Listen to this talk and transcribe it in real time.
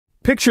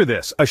Picture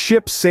this, a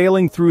ship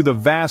sailing through the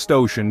vast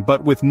ocean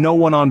but with no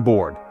one on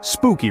board.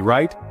 Spooky,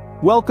 right?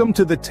 Welcome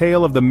to the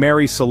tale of the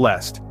Mary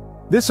Celeste.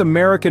 This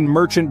American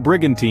merchant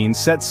brigantine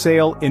set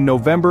sail in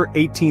November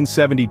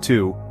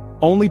 1872,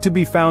 only to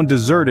be found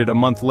deserted a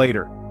month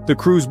later. The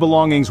crew's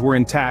belongings were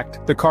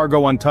intact, the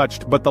cargo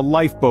untouched, but the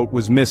lifeboat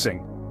was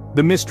missing.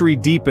 The mystery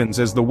deepens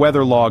as the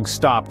weather log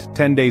stopped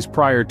 10 days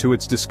prior to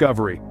its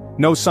discovery.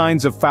 No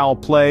signs of foul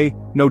play,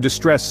 no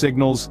distress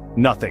signals,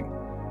 nothing.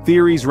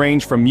 Theories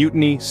range from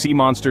mutiny, sea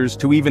monsters,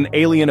 to even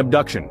alien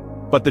abduction.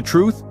 But the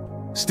truth?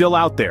 Still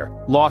out there,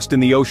 lost in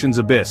the ocean's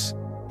abyss.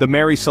 The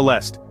Mary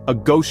Celeste, a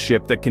ghost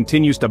ship that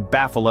continues to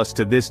baffle us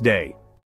to this day.